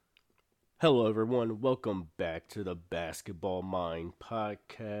Hello, everyone. Welcome back to the Basketball Mind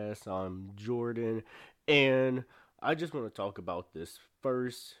podcast. I'm Jordan, and I just want to talk about this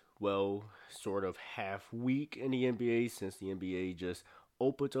first, sort of half week in the NBA since the NBA just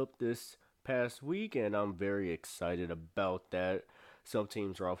opened up this past week, and I'm very excited about that. Some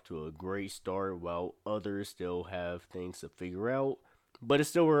teams are off to a great start, while others still have things to figure out, but it's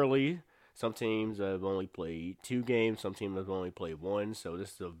still early. Some teams have only played two games, some teams have only played one, so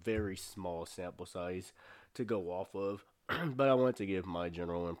this is a very small sample size to go off of. But I want to give my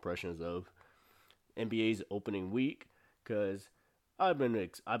general impressions of NBA's opening week because I've been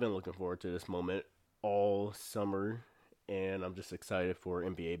looking forward to this moment all summer, and I'm just excited for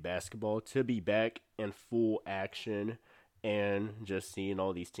NBA basketball to be back in full action and just seeing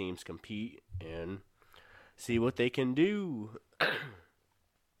all these teams compete and see what they can do.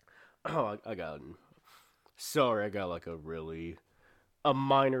 Oh, I got sorry, I got like a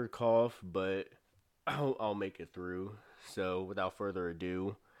minor cough, but I'll make it through. So, without further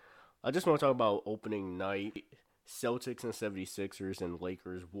ado, I just want to talk about opening night Celtics and 76ers and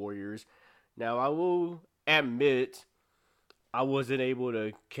Lakers Warriors. Now, I will admit I wasn't able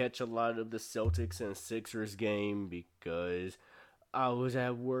to catch a lot of the Celtics and Sixers game because I was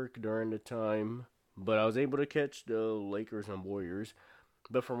at work during the time, but I was able to catch the Lakers and Warriors.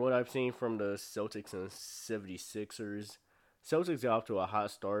 But from what I've seen from the Celtics and 76ers, Celtics got off to a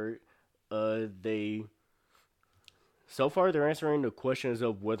hot start. They so far they're answering the questions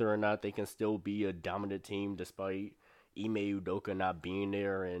of whether or not they can still be a dominant team despite Ime Udoka not being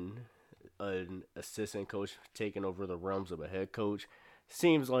there and an assistant coach taking over the realms of a head coach.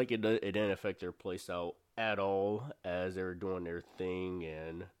 Seems like it didn't affect their play style at all as they were doing their thing,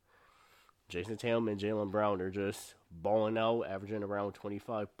 and Jason Tatum and Jalen Brown are just balling out, averaging around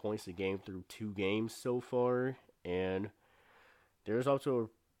 25 points a game through two games so far. And there's also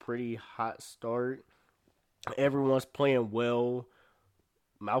a pretty hot start. Everyone's playing well.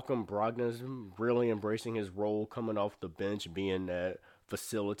 Malcolm Brogdon's really embracing his role coming off the bench, being that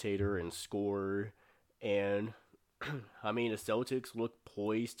facilitator and scorer. And I mean, the Celtics look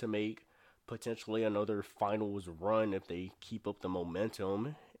poised to make potentially another finals run if they keep up the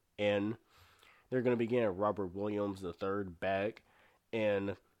momentum. And they're going to be getting Robert Williams the third back,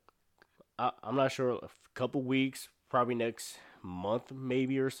 and I'm not sure, a couple weeks, probably next month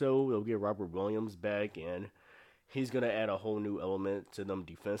maybe or so, they'll get Robert Williams back, and he's going to add a whole new element to them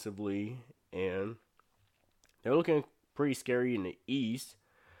defensively, and they're looking pretty scary in the East,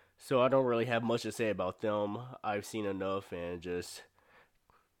 so I don't really have much to say about them. I've seen enough, and just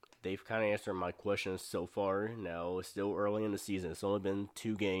they've kind of answered my questions so far. Now, it's still early in the season. It's only been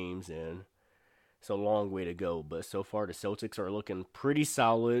two games, and it's a long way to go, but so far the Celtics are looking pretty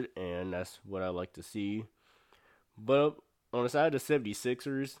solid, and that's what I like to see. But on the side of the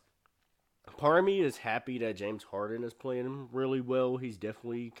 76ers, part of me is happy that James Harden is playing really well. He's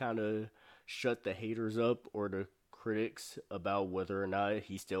definitely kind of shut the haters up or the critics about whether or not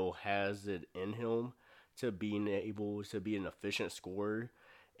he still has it in him to being able to be an efficient scorer.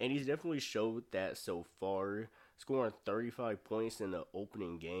 And he's definitely showed that so far, scoring 35 points in the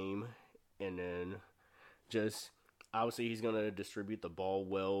opening game, and then just obviously he's gonna distribute the ball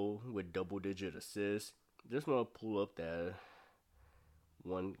well with double digit assists. Just want to pull up that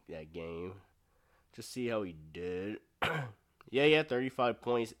game, just see how he did. Yeah, he had 35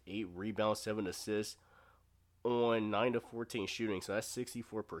 points, 8 rebounds, 7 assists on 9 to 14 shooting, so that's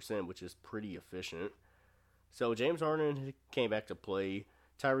 64%, which is pretty efficient. So James Harden came back to play.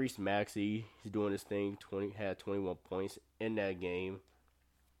 Tyrese Maxey, he's doing his thing. Had 21 points in that game.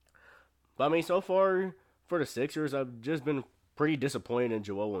 But I mean, so far for the Sixers, I've just been pretty disappointed in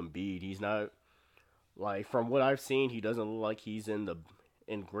Joel Embiid. He's not, like, from what I've seen, he doesn't look like he's in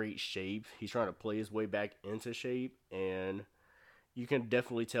great shape. He's trying to play his way back into shape, and you can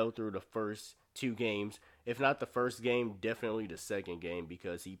definitely tell through the first two games. If not the first game, definitely the second game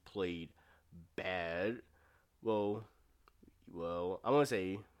because he played bad. Well, I'm gonna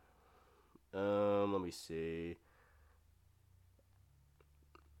say, let me see.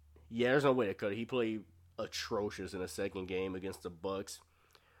 Yeah, there's no way to cut it. He played atrocious in the second game against the Bucks.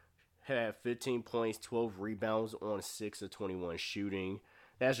 Had 15 points, 12 rebounds on 6 of 21 shooting.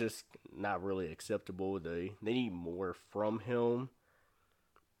 That's just not really acceptable. They need more from him.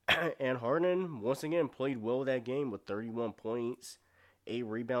 And Harden once again played well that game with 31 points, 8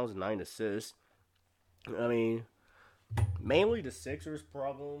 rebounds, 9 assists. I mean, mainly the Sixers'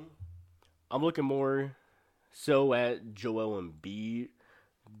 problem. I'm looking more so at Joel Embiid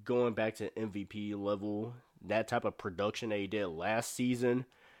going back to MVP level, that type of production that he did last season.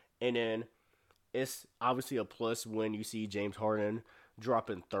 And then it's obviously a plus when you see James Harden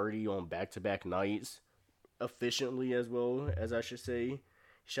dropping 30 on back-to-back nights efficiently as well, as I should say.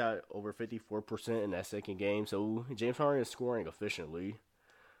 Shot over 54% in that second game. So James Harden is scoring efficiently.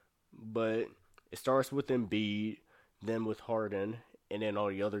 But it starts with Embiid, then with Harden, and then all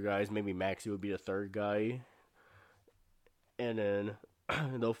the other guys. Maybe Maxey would be the third guy. And then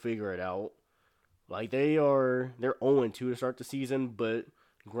they'll figure it out. Like they're 0-2 to start the season, but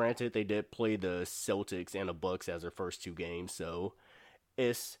granted they did play the Celtics and the Bucks as their first two games, so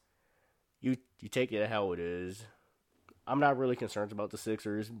it's you take it how it is. I'm not really concerned about the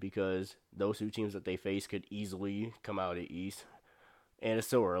Sixers because those two teams that they face could easily come out of the East, and it's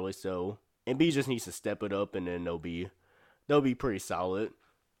so early. So Embiid just needs to step it up, and then they'll be pretty solid.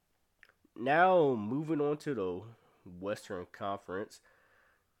 Now moving on to the Western Conference.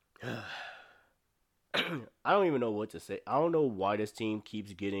 I don't even know what to say. I don't know why this team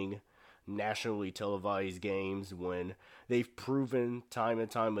keeps getting nationally televised games when they've proven time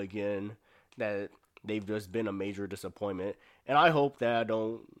and time again that they've just been a major disappointment. And I hope that I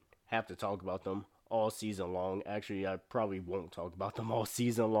don't have to talk about them all season long. Actually, I probably won't talk about them all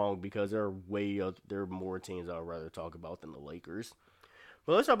season long because there are more teams I'd rather talk about than the Lakers.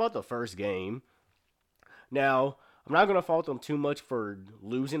 But let's talk about the first game. Now, I'm not going to fault them too much for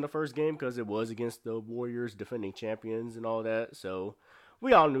losing the first game because it was against the Warriors, defending champions and all that. So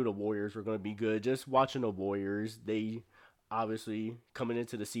we all knew the Warriors were going to be good. Just watching the Warriors, they obviously coming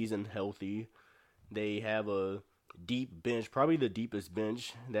into the season healthy. They have a deep bench, probably the deepest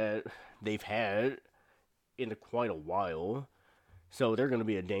bench that they've had in quite a while. So they're going to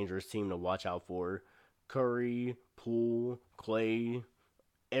be a dangerous team to watch out for. Curry, Poole, Clay,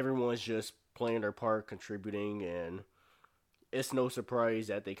 everyone's just playing their part, contributing, and it's no surprise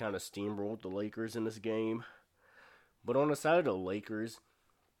that they kind of steamrolled the Lakers in this game. But on the side of the Lakers,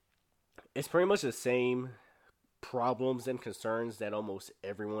 it's pretty much the same problems and concerns that almost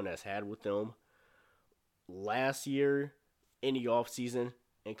everyone has had with them last year, in the offseason,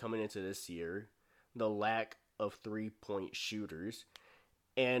 and coming into this year. The lack of three-point shooters.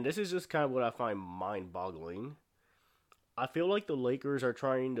 And this is just kind of what I find mind-boggling. I feel like the Lakers are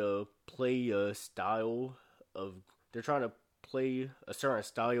trying to play a style of... They're trying to play a certain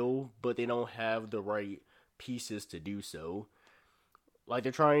style, but they don't have the right pieces to do so. Like,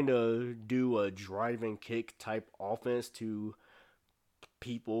 they're trying to do a drive and kick type offense to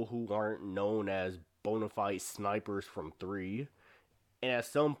people who aren't known as bona fide snipers from three. And at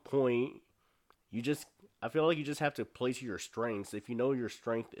some point, I feel like you just have to play to your strengths. If you know your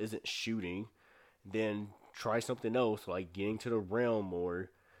strength isn't shooting, then try something else, like getting to the rim or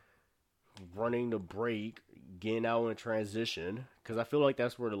running the break, getting out in a transition. Because I feel like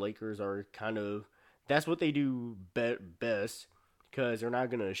that's where the Lakers are that's what they do best, because they're not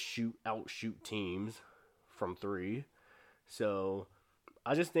going to outshoot teams from three. So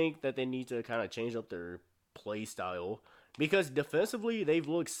I just think that they need to kind of change up their play style, because defensively they've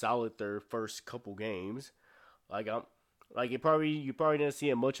looked solid their first couple games. You probably didn't see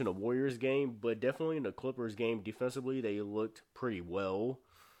it much in the Warriors game, but definitely in the Clippers game, defensively they looked pretty well.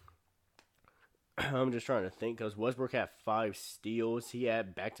 I'm just trying to think, because Westbrook had 5 steals. He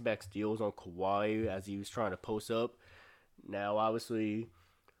had back-to-back steals on Kawhi as he was trying to post up. Now, obviously,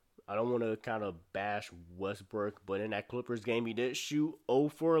 I don't want to kind of bash Westbrook, but in that Clippers game, he did shoot 0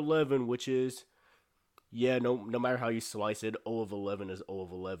 for 11, which is, no matter how you slice it, 0 of 11 is 0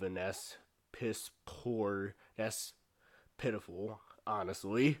 of 11. That's piss poor. That's pitiful,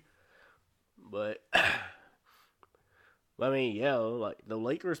 honestly. But I mean, like the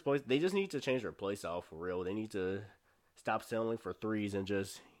Lakers they just need to change their play style for real. They need to stop settling for threes and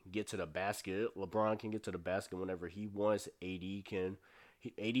just get to the basket. LeBron can get to the basket whenever he wants. AD's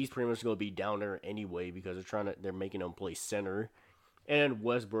pretty much going to be down there anyway because they're making him play center. And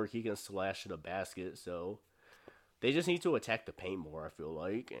Westbrook, he can slash to the basket. So they just need to attack the paint more, I feel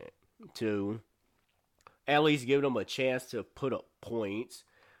like, to at least give them a chance to put up points,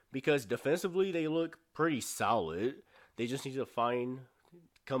 because defensively they look pretty solid. They just need to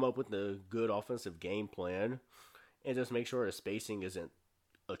come up with a good offensive game plan and just make sure the spacing isn't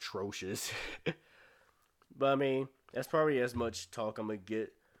atrocious. But I mean, that's probably as much talk I'm going to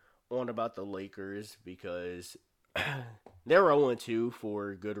get on about the Lakers, because they're 0-2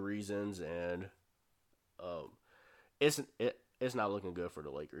 for good reasons, and it's not looking good for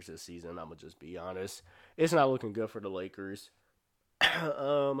the Lakers this season. I'm going to just be honest. It's not looking good for the Lakers.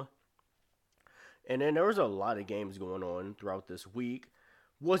 And then there was a lot of games going on throughout this week.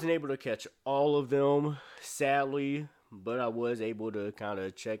 Wasn't able to catch all of them, sadly, but I was able to kind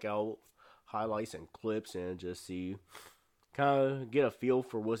of check out highlights and clips and just kind of get a feel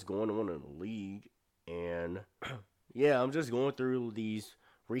for what's going on in the league. And Yeah, I'm just going through these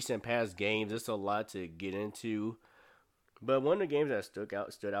recent past games. It's a lot to get into, but one of the games that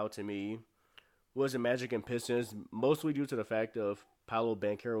stood out to me was the Magic and Pistons, mostly due to the fact of Paolo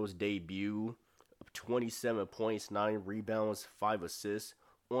Banchero's debut, 27 points, 9 rebounds, 5 assists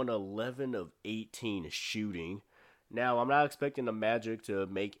on 11 of 18 shooting. Now, I'm not expecting the Magic to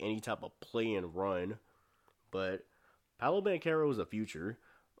make any type of play and run, but Paolo Banchero is a future.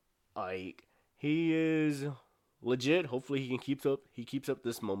 Like, he is legit. Hopefully he keeps up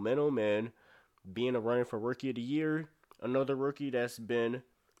this momentum and being a running for rookie of the year. Another rookie that's been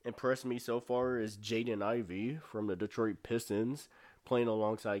impressed me so far is Jaden Ivey from the Detroit Pistons, playing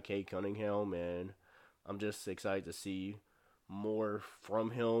alongside Kate Cunningham, and I'm just excited to see more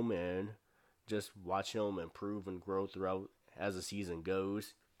from him and just watch him improve and grow throughout as the season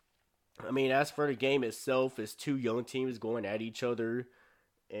goes. I mean, as for the game itself, it's two young teams going at each other,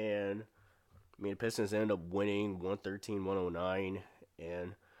 and I mean, the Pistons ended up winning 113-109,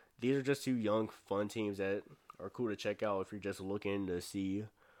 and these are just two young, fun teams that are cool to check out if you're just looking to see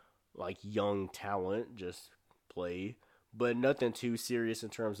like young talent just play, but nothing too serious in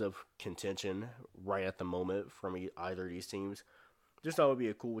terms of contention right at the moment from either of these teams. Just thought it would be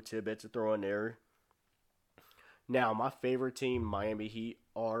a cool tidbit to throw in there. Now, my favorite team, Miami Heat,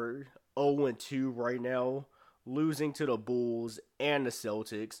 are 0-2 right now, losing to the Bulls and the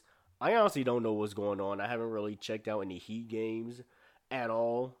Celtics. I honestly don't know what's going on. I haven't really checked out any Heat games at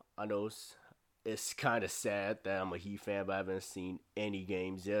all. I know it's kind of sad that I'm a Heat fan, but I haven't seen any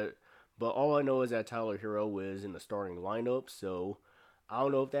games yet. But all I know is that Tyler Hero is in the starting lineup, so I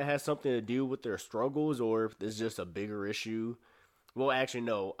don't know if that has something to do with their struggles or if it's just a bigger issue. Well, actually,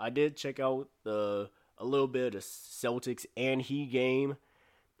 no. I did check out a little bit of the Celtics and Heat game,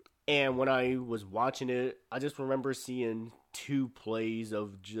 and when I was watching it, I just remember seeing two plays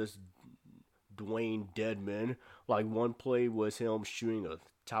of just Dwayne Dedman. Like one play was him shooting a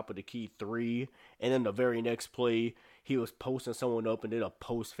top of the key three, and then the very next play he was posting someone up and did a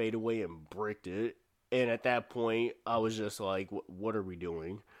post fadeaway and bricked it. And at that point, I was just like, "What are we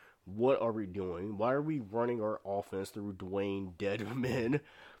doing? What are we doing? Why are we running our offense through Dwayne Dedman?"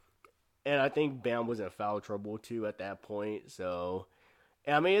 And I think Bam was in foul trouble too at that point. So,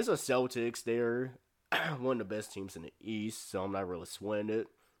 I mean, it's a Celtics. They're one of the best teams in the East, so I'm not really sweating it.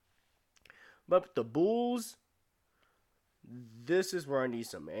 But the Bulls, this is where I need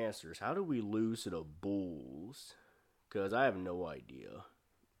some answers. How do we lose to the Bulls? Because I have no idea.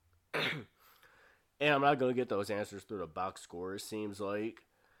 And I'm not going to get those answers through the box score, it seems like.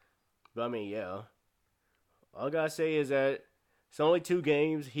 But I mean, yeah. All I got to say is that it's only 2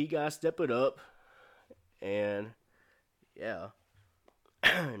 games. He got to step it up. And, yeah.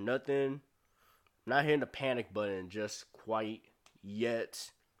 Nothing. Not hitting the panic button just quite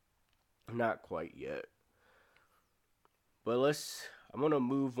yet. Not quite yet. But I'm going to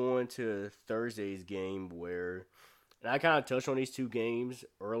move on to Thursday's game where, and I kind of touched on these 2 games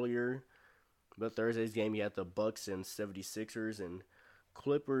earlier, but Thursday's game you had the Bucks and 76ers and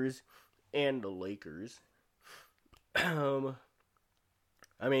Clippers and the Lakers. I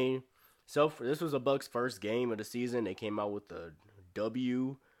mean, so this was the Bucks' first game of the season. They came out with a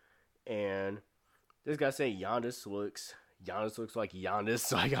W, and just gotta say, Giannis looks like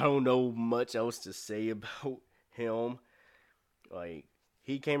Giannis. Like, I don't know much else to say about him. Like,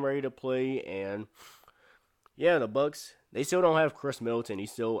 he came ready to play, and yeah, the Bucks, they still don't have Chris Middleton.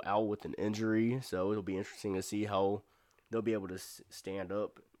 He's still out with an injury, so it'll be interesting to see how they'll be able to stand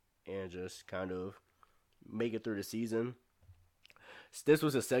up and just kind of make it through the season. This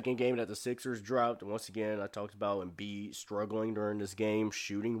was the second game that the Sixers dropped. Once again, I talked about Embiid struggling during this game,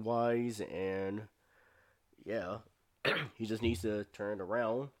 shooting-wise, and yeah, he just needs to turn it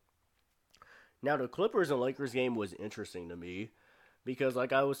around. Now, the Clippers and Lakers game was interesting to me because,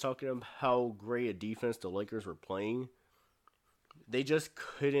 like I was talking about how great a defense the Lakers were playing, they just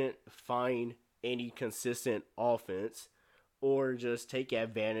couldn't find any consistent offense or just take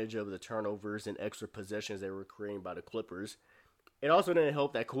advantage of the turnovers and extra possessions they were creating by the Clippers. It also didn't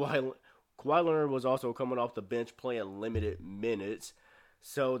help that Kawhi Leonard was also coming off the bench playing limited minutes.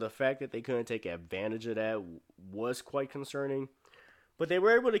 So the fact that they couldn't take advantage of that was quite concerning. But they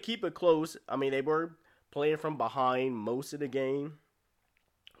were able to keep it close. I mean, they were playing from behind most of the game,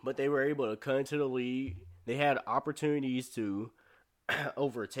 but they were able to cut into the lead. They had opportunities to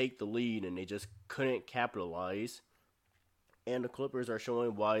overtake the lead, and they just couldn't capitalize. And the Clippers are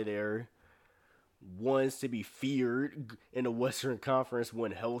showing why they're ones to be feared in the Western Conference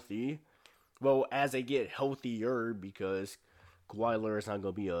when healthy. Well, as they get healthier, because Kawhi Leonard's not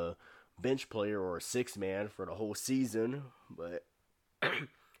going to be a bench player or a six-man for the whole season. But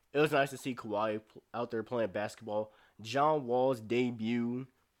it was nice to see Kawhi out there playing basketball. John Wall's debut,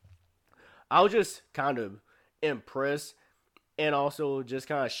 I was just kind of impressed and also just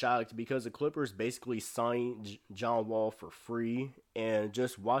kind of shocked because the Clippers basically signed John Wall for free, and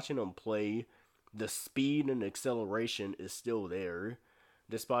just watching him play, the speed and acceleration is still there,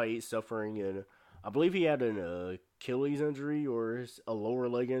 despite suffering an, I believe he had an Achilles injury or a lower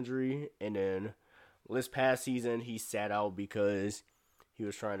leg injury, and then this past season he sat out because he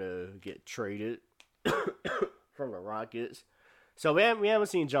was trying to get traded from the Rockets. So we haven't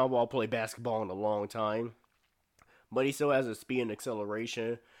seen John Wall play basketball in a long time, but he still has a speed and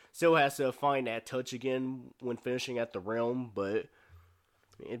acceleration. Still has to find that touch again when finishing at the rim. But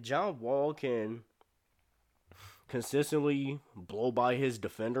if John Wall can consistently blow by his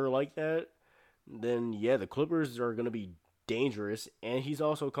defender like that, then yeah, the Clippers are going to be dangerous. And he's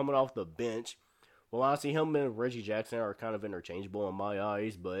also coming off the bench. Well, honestly, him and Reggie Jackson are kind of interchangeable in my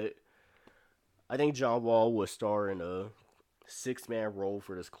eyes, but I think John Wall will star in a six-man role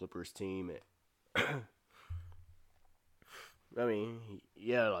for this Clippers team. I mean,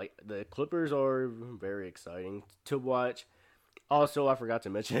 yeah, like the Clippers are very exciting to watch. Also, I forgot to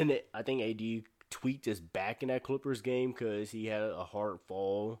mention it. I think AD tweaked his back in that Clippers game because he had a hard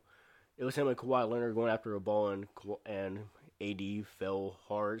fall. It was him and Kawhi Leonard going after the ball, and AD fell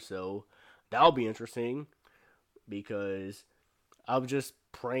hard. So that'll be interesting because I was just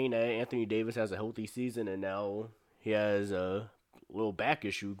praying that Anthony Davis has a healthy season, and now he has a little back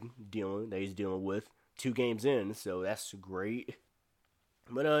issue that he's dealing with 2 games in, so that's great.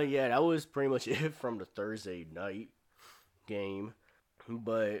 But yeah, that was pretty much it from the Thursday night game.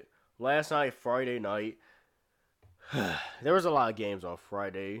 But last night, Friday night, there was a lot of games on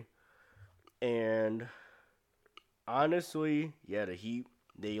Friday, and honestly, yeah, the Heat,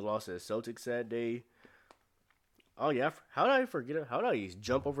 they lost to the Celtics that day. Oh yeah, how did I forget it? How did I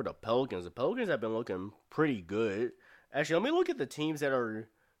jump over the Pelicans? The Pelicans have been looking pretty good. Actually, let me look at the teams that are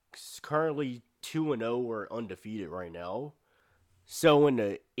currently 2-0 or undefeated right now. So in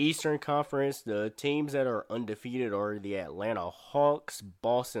the Eastern Conference, the teams that are undefeated are the Atlanta Hawks,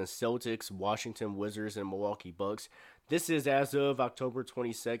 Boston Celtics, Washington Wizards, and Milwaukee Bucks. This is as of October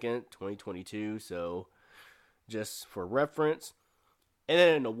 22nd, 2022, so just for reference. And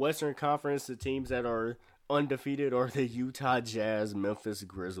then in the Western Conference, the teams that are undefeated are the Utah Jazz, Memphis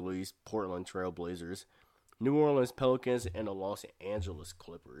Grizzlies, Portland Trail Blazers, New Orleans Pelicans, and the Los Angeles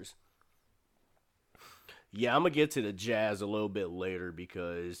Clippers. Yeah, I'm going to get to the Jazz a little bit later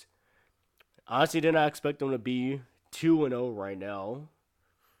because honestly did not expect them to be 2-0 right now.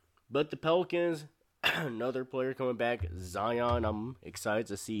 But the Pelicans, another player coming back, Zion, I'm excited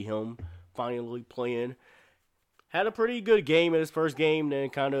to see him finally playing. Had a pretty good game in his first game, then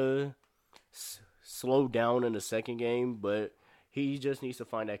kind of slowed down in the second game, but he just needs to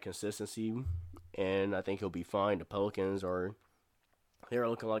find that consistency, and I think he'll be fine. The Pelicans they're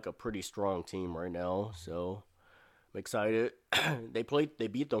looking like a pretty strong team right now, so I'm excited. They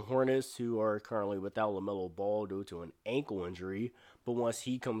beat the Hornets, who are currently without LaMelo Ball due to an ankle injury, but once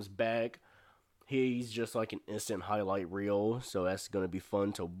he comes back, he's just like an instant highlight reel, so that's going to be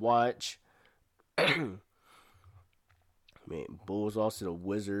fun to watch. Man, Bulls lost to the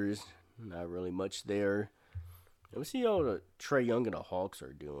Wizards. Not really much there. Let me see how the Trae Young and the Hawks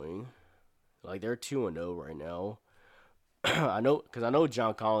are doing. Like, they're 2-0 right now. I know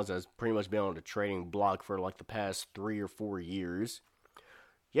John Collins has pretty much been on the trading block for like the past 3 or 4 years.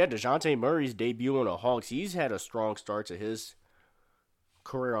 Yeah, DeJounte Murray's debut on the Hawks. He's had a strong start to his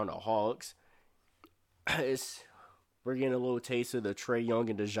career on the Hawks. We're getting a little taste of the Trae Young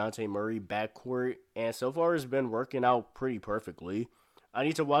and DeJounte Murray backcourt, and so far it's been working out pretty perfectly. I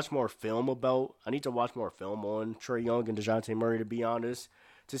need to watch more film on Trae Young and DeJounte Murray, to be honest,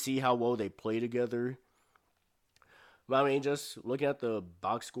 to see how well they play together. But I mean, just looking at the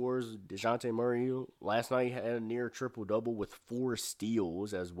box scores, DeJounte Murray last night had a near triple-double with 4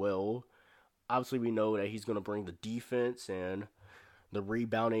 steals as well. Obviously, we know that he's going to bring the defense and the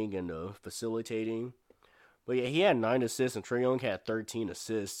rebounding and the facilitating. But yeah, he had 9 assists and Trae Young had 13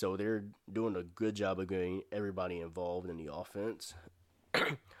 assists, so they're doing a good job of getting everybody involved in the offense.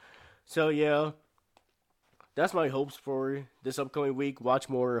 So yeah, that's my hopes for this upcoming week. Watch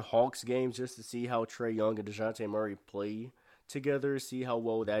more Hawks games just to see how Trae Young and DeJounte Murray play together, see how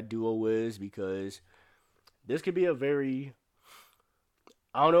well that duo is, because this could be a very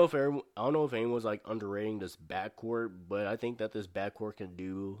I don't know if anyone's like underrating this backcourt, but I think that this backcourt can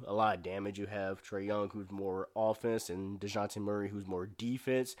do a lot of damage. You have Trae Young, who's more offense, and DeJounte Murray, who's more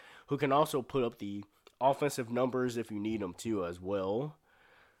defense, who can also put up the offensive numbers if you need them to as well.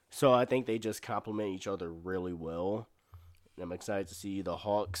 So I think they just complement each other really well. And I'm excited to see the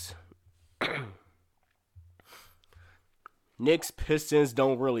Hawks Knicks Pistons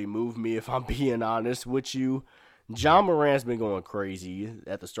don't really move me if I'm being honest with you. John Morant's been going crazy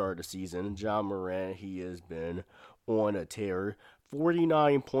at the start of the season. John Morant, he has been on a tear.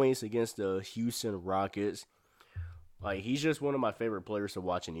 49 points against the Houston Rockets. Like, he's just one of my favorite players to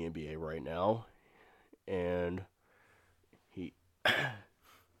watch in the NBA right now. And he,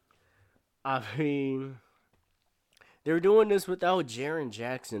 I mean, they're doing this without Jaren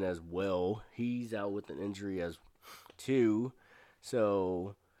Jackson as well. He's out with an injury as too.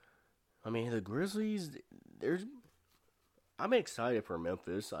 So, I mean, the Grizzlies, I'm excited for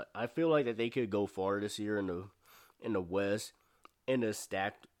Memphis. I feel like that they could go far this year in the West, in the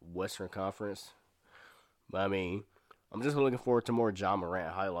stacked Western Conference. But I mean, I'm just looking forward to more John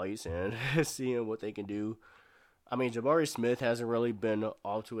Morant highlights and seeing what they can do. I mean, Jabari Smith hasn't really been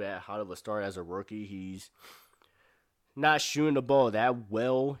off to that hot of a start as a rookie. He's not shooting the ball that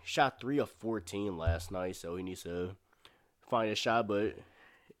well. He shot 3 of 14 last night, so he needs to find a shot, but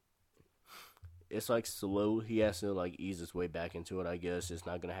it's like slow. He has to like ease his way back into it, I guess. It's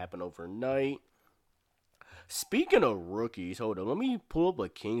not going to happen overnight. Speaking of rookies, hold on. Let me pull up a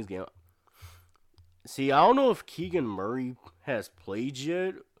Kings game. See, I don't know if Keegan Murray has played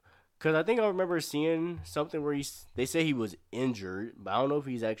yet, because I think I remember seeing something where they say he was injured, but I don't know if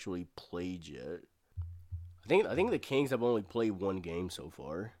he's actually played yet. I think the Kings have only played one game so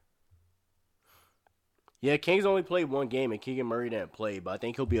far. Yeah, Kings only played one game, and Keegan Murray didn't play, but I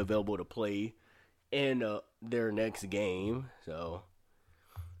think he'll be available to play in their next game. So,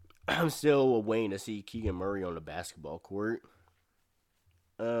 I'm still waiting to see Keegan Murray on the basketball court.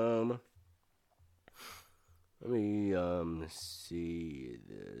 Let me see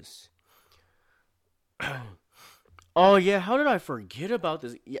this. Oh, yeah, how did I forget about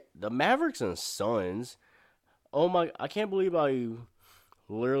this? Yeah, the Mavericks and Suns. Oh, my, I can't believe I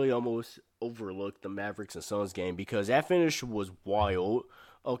literally almost overlooked the Mavericks and Suns game because that finish was wild.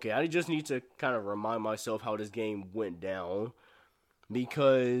 Okay, I just need to kind of remind myself how this game went down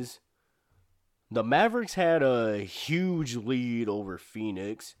because the Mavericks had a huge lead over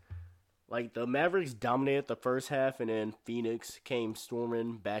Phoenix. Like, the Mavericks dominated the first half, and then Phoenix came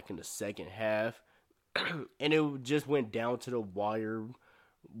storming back in the second half. And it just went down to the wire,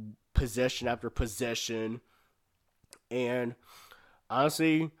 possession after possession. And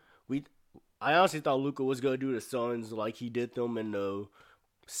honestly, I honestly thought Luka was going to do the Suns like he did them in the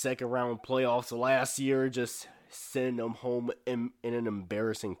second round playoffs last year, just send them home in an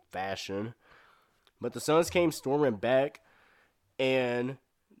embarrassing fashion. But the Suns came storming back, and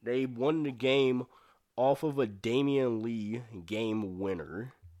they won the game off of a Damian Lee game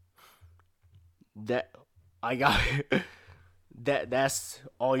winner. That's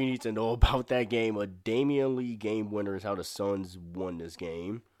all you need to know about that game. A Damian Lee game winner is how the Suns won this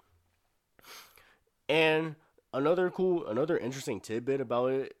game. And another interesting tidbit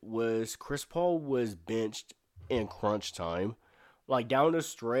about it was Chris Paul was benched in crunch time. Like, down the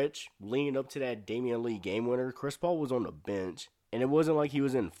stretch, leading up to that Damian Lee game winner, Chris Paul was on the bench. And it wasn't like he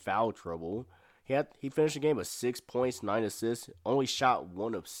was in foul trouble. He finished the game with 6 points, 9 assists, only shot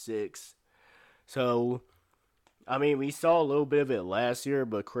 1 of 6. So, I mean, we saw a little bit of it last year,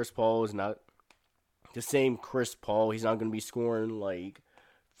 but Chris Paul is not the same Chris Paul. He's not going to be scoring like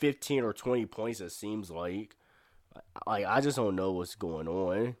 15 or 20 points, it seems like. I just don't know what's going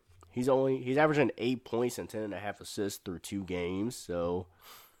on. He's averaging 8 points and 10.5 assists through 2 games, so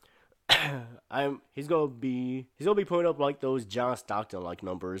he's gonna be putting up like those John Stockton like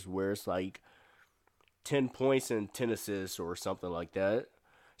numbers where it's like 10 points and 10 assists or something like that.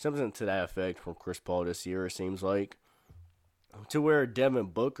 Something to that effect from Chris Paul this year, it seems like. To where Devin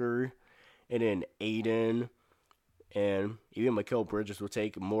Booker and then Aiden and even Mikal Bridges will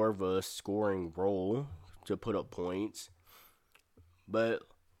take more of a scoring role to put up points. But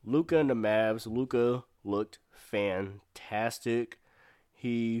Luka and the Mavs, Luka looked fantastic.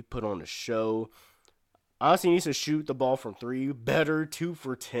 He put on a show. Honestly, he needs to shoot the ball from 3 better. 2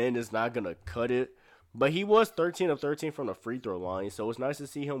 for 10 is not going to cut it. But he was 13 of 13 from the free throw line, so it's nice to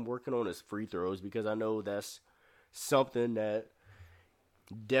see him working on his free throws because I know that's something that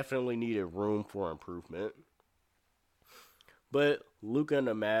definitely needed room for improvement. But Luka and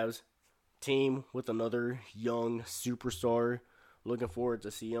the Mavs team with another young superstar. Looking forward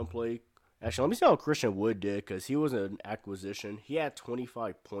to see him play. Actually, let me see how Christian Wood did because he was an acquisition. He had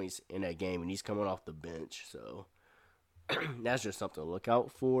 25 points in that game, and he's coming off the bench. So that's just something to look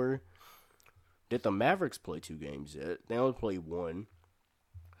out for. Did the Mavericks play 2 games yet? They only played 1.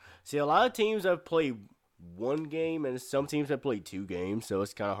 See, a lot of teams have played 1 game, and some teams have played 2 games, so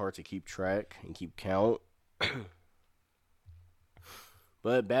it's kind of hard to keep track and keep count.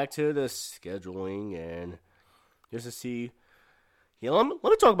 But back to the scheduling, and just to see Yeah, let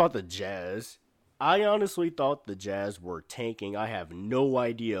me talk about the Jazz. I honestly thought the Jazz were tanking. I have no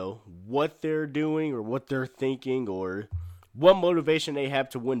idea what they're doing or what they're thinking or what motivation they have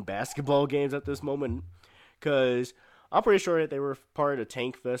to win basketball games at this moment. Because I'm pretty sure that they were part of the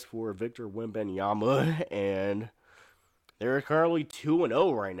tank fest for Victor Wembanyama, and they're currently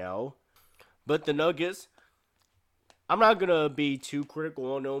 2-0 right now. But the Nuggets, I'm not gonna be too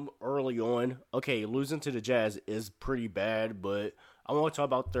critical on them early on. Okay, losing to the Jazz is pretty bad, but I want to talk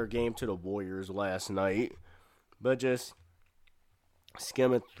about their game to the Warriors last night. But just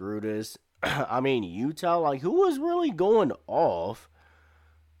skimming through this, I mean Utah, like who was really going off?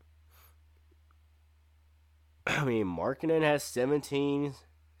 I mean Markkinen has 17,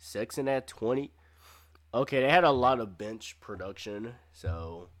 Sexton had 20. Okay, they had a lot of bench production,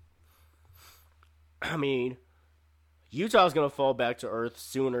 so I mean Utah's gonna fall back to earth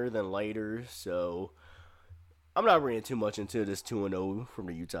sooner than later, so I'm not reading too much into this 2-0 from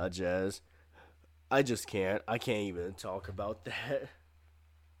the Utah Jazz. I just can't. I can't even talk about that.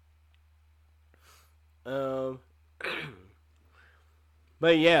 Um,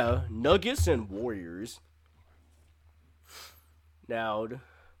 but yeah, Nuggets and Warriors. Now,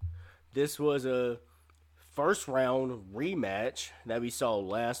 this was a first round rematch that we saw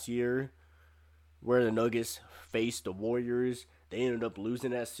last year where the Nuggets faced the Warriors. They ended up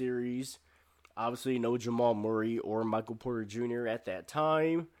losing that series. Obviously, no Jamal Murray or Michael Porter Jr. at that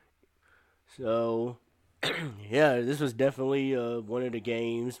time. So, yeah, this was definitely one of the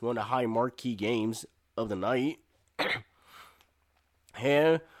games, one of the high marquee games of the night.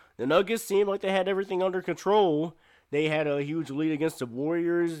 And the Nuggets seemed like they had everything under control. They had a huge lead against the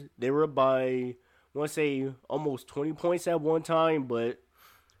Warriors. They were up by, I want to say, almost 20 points at one time, but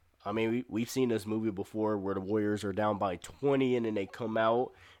I mean, we've seen this movie before where the Warriors are down by 20 and then they come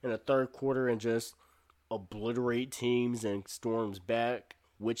out in the third quarter and just obliterate teams and storms back,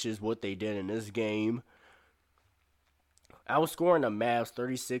 which is what they did in this game. Outscoring the Mavs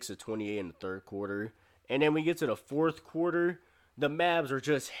 36-28 in the third quarter. And then we get to the fourth quarter, the Mavs are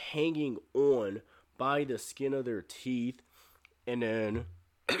just hanging on by the skin of their teeth. And then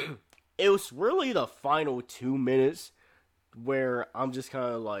it was really the final 2 minutes where I'm just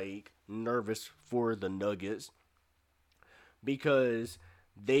kind of like nervous for the Nuggets because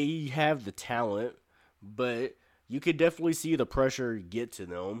they have the talent, but you could definitely see the pressure get to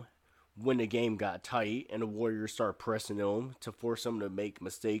them when the game got tight and the Warriors start pressing them to force them to make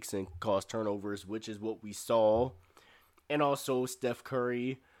mistakes and cause turnovers, which is what we saw. And also Steph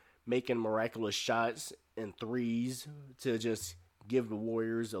Curry making miraculous shots and threes to just give the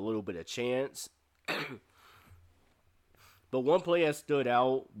Warriors a little bit of chance. But one play that stood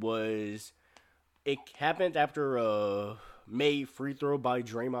out was it happened after a made free throw by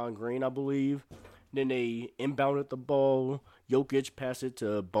Draymond Green, I believe. Then they inbounded the ball. Jokic passed it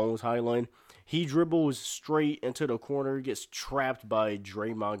to Bones Highland. He dribbles straight into the corner, gets trapped by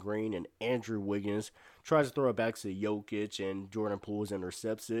Draymond Green and Andrew Wiggins. Tries to throw it back to Jokic, and Jordan Poole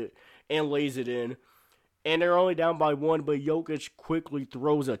intercepts it and lays it in. And they're only down by one, but Jokic quickly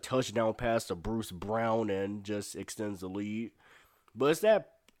throws a touchdown pass to Bruce Brown and just extends the lead. But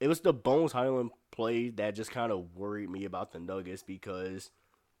it was the Bones Highland play that just kind of worried me about the Nuggets because,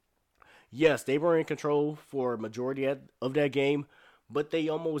 yes, they were in control for a majority of that game, but they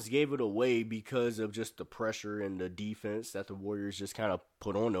almost gave it away because of just the pressure and the defense that the Warriors just kind of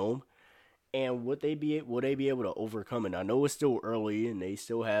put on them. And will they be able to overcome it? I know it's still early and they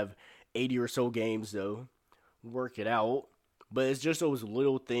still have 80 or so games to work it out, but it's just those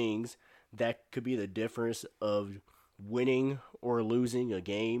little things that could be the difference of winning or losing a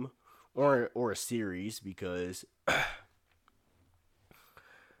game or a series, because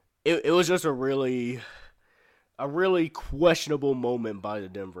it was just a really questionable moment by the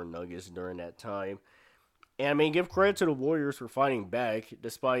Denver Nuggets during that time. And I mean, give credit to the Warriors for fighting back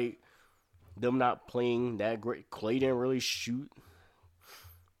despite them not playing that great. Clay didn't really shoot.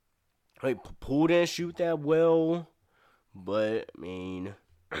 Like, Poole didn't shoot that well, but I mean,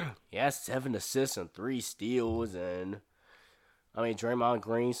 he has 7 assists and 3 steals, and I mean, Draymond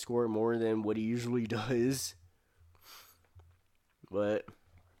Green scored more than what he usually does. But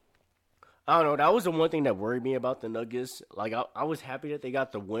I don't know. That was the one thing that worried me about the Nuggets. Like, I was happy that they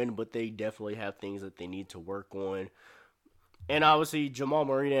got the win, but they definitely have things that they need to work on. And obviously, Jamal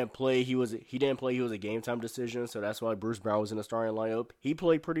Murray didn't play. He didn't play. He was a game time decision, so that's why Bruce Brown was in the starting lineup. He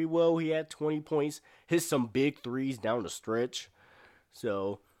played pretty well. He had 20 points, hit some big threes down the stretch.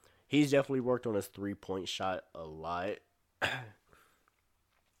 So he's definitely worked on his 3-point shot a lot.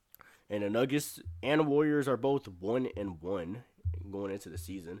 And the Nuggets and the Warriors are both 1-1 going into the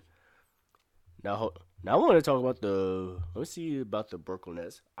season. Now, now I want to talk about the. Let's see about the Brooklyn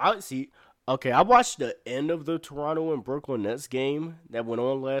Nets. I see. Okay, I watched the end of the Toronto and Brooklyn Nets game that went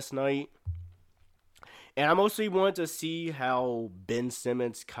on last night, and I mostly wanted to see how Ben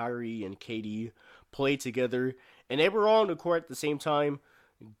Simmons, Kyrie, and KD played together, and they were all on the court at the same time,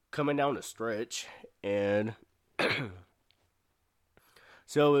 coming down the stretch, and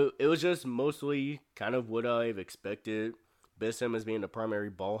so it was just mostly kind of what I've expected. Ben Simmons being the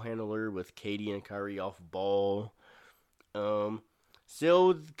primary ball handler with KD and Kyrie off ball. Um,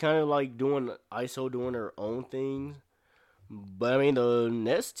 Still kind of like doing ISO, doing their own things. But I mean, the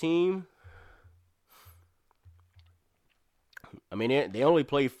Nets team, I mean, they only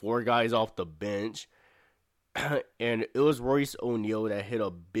played four guys off the bench. And it was Royce O'Neal that hit a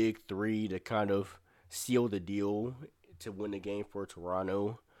big three to kind of seal the deal to win the game for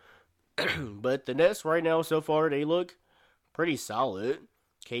Toronto. But the Nets right now, so far, they look pretty solid.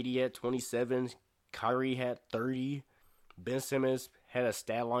 KD had 27, Kyrie had 30, Ben Simmons had a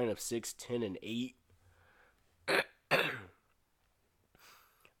stat line of 6, 10, and 8.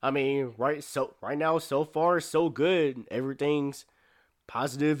 I mean, right now, so far, so good. Everything's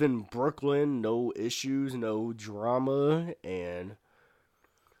positive in Brooklyn. No issues, no drama, and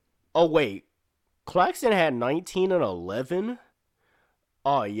oh wait, Claxton had 19 and 11.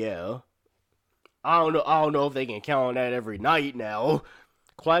 Oh yeah, I don't know. I don't know if they can count on that every night now.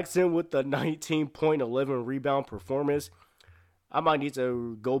 Claxton with the 19.11 rebound performance. I might need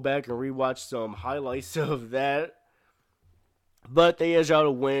to go back and rewatch some highlights of that. But they edged out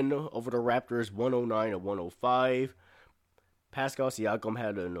a win over the Raptors 109 to 105. Pascal Siakam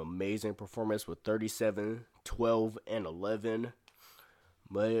had an amazing performance with 37, 12, and 11.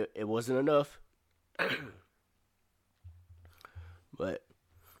 But it wasn't enough. But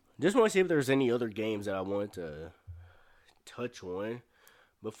just want to see if there's any other games that I wanted to touch on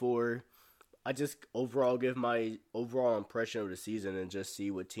before I just overall give my overall impression of the season and just see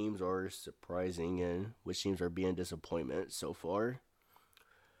what teams are surprising and which teams are being disappointment so far.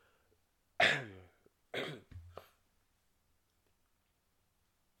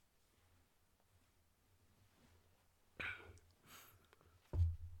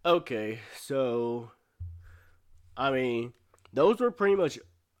 Okay, so I mean, those were pretty much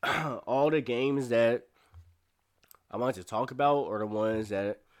all the games that I wanted to talk about, or the ones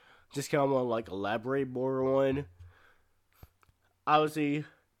that just kind of want to like elaborate more on. Obviously,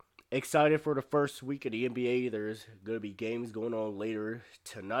 excited for the first week of the NBA. There's going to be games going on later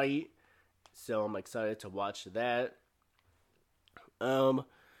tonight, so I'm excited to watch that. Um,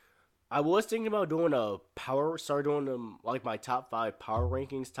 I was thinking about doing start doing like my top five power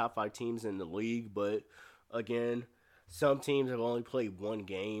rankings, top five teams in the league, but again, some teams have only played one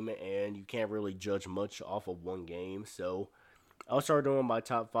game, and you can't really judge much off of one game. So I'll start doing my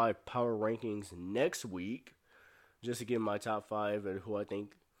top five power rankings next week, just to give my top five and who I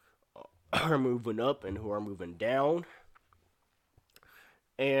think are moving up and who are moving down,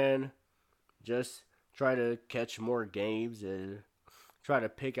 and just try to catch more games and try to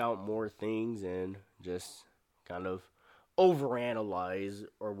pick out more things and just kind of overanalyze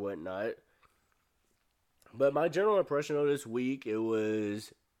or whatnot. But my general impression of this week, it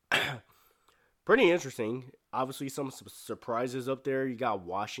was pretty interesting. Obviously, some surprises up there. You got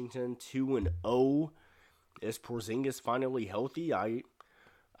Washington 2-0. Is Porzingis finally healthy? I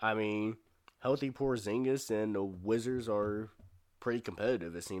mean, healthy Porzingis and the Wizards are pretty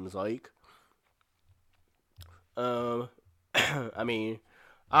competitive, it seems like. I mean,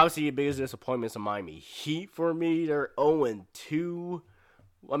 obviously the biggest disappointment is the Miami Heat for me. They're 0-2.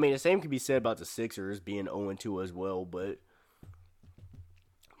 I mean, the same can be said about the Sixers being 0-2 as well, but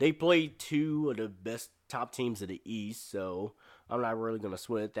they played two of the best top teams of the East, so I'm not really going to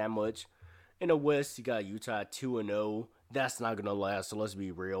sweat it that much. In the West, you got Utah 2-0. That's not going to last, so let's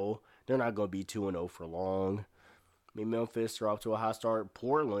be real. They're not going to be 2-0 for long. I mean, Memphis are off to a hot start.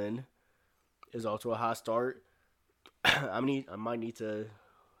 Portland is off to a hot start. I might need to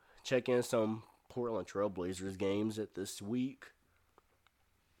check in some Portland Trailblazers games at this week.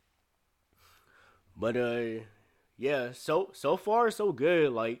 But yeah, so far so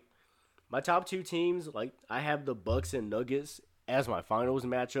good. Like my top two teams, like I have the Bucks and Nuggets as my finals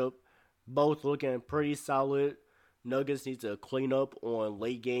matchup. Both looking pretty solid. Nuggets need to clean up on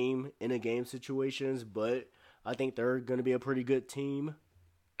late game, in a game situations, but I think they're going to be a pretty good team.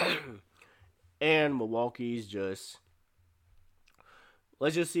 And Milwaukee's just,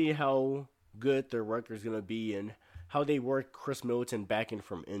 let's just see how good their record's going to be and how they work Chris Middleton back in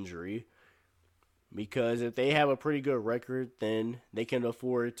from injury. Because if they have a pretty good record, then they can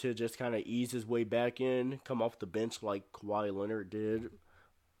afford to just kind of ease his way back in, come off the bench like Kawhi Leonard did.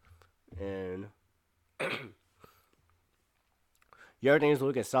 And Yeah, everything's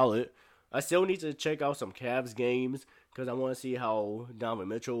looking solid. I still need to check out some Cavs games because I want to see how Donovan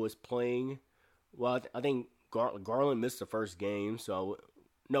Mitchell is playing. Well, I think Garland missed the first game, so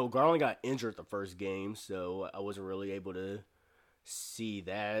no, Garland got injured the first game, so I wasn't really able to see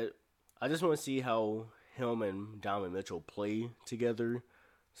that. I just want to see how him and Donovan Mitchell play together.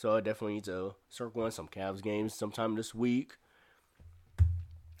 So I definitely need to start going some Cavs games sometime this week.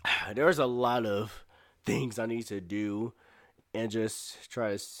 There's a lot of things I need to do and just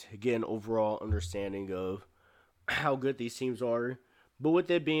try to get an overall understanding of how good these teams are. But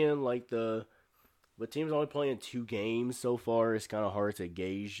with it being like with teams only playing 2 games so far, it's kind of hard to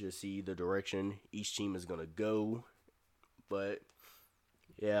gauge to see the direction each team is gonna go. But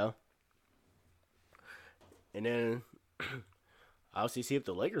yeah, and then I'll see if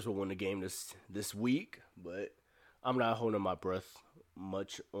the Lakers will win the game this week. But I'm not holding my breath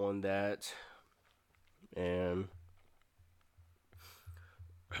much on that. And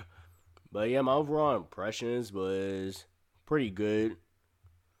but yeah, my overall impressions was pretty good.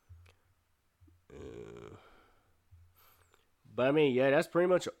 But I mean, yeah, that's pretty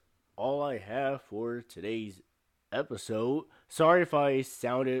much all I have for today's episode. Sorry if I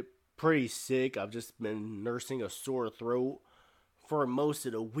sounded pretty sick. I've just been nursing a sore throat for most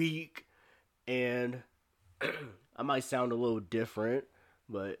of the week, and I might sound a little different,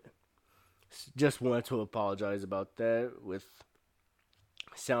 but just wanted to apologize about that with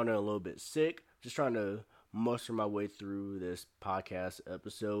sounding a little bit sick. Just trying to muster my way through this podcast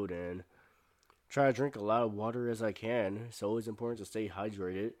episode and try to drink a lot of water as I can. It's always important to stay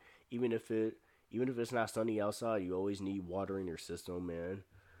hydrated, even if it's not sunny outside. You always need water in your system, man.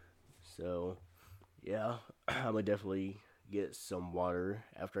 So, yeah, I'm gonna definitely get some water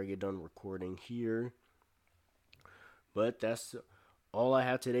after I get done recording here. But that's all I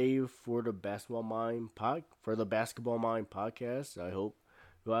have today for the Basketball Mind podcast. I hope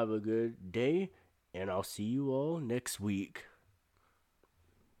you'll have a good day, and I'll see you all next week.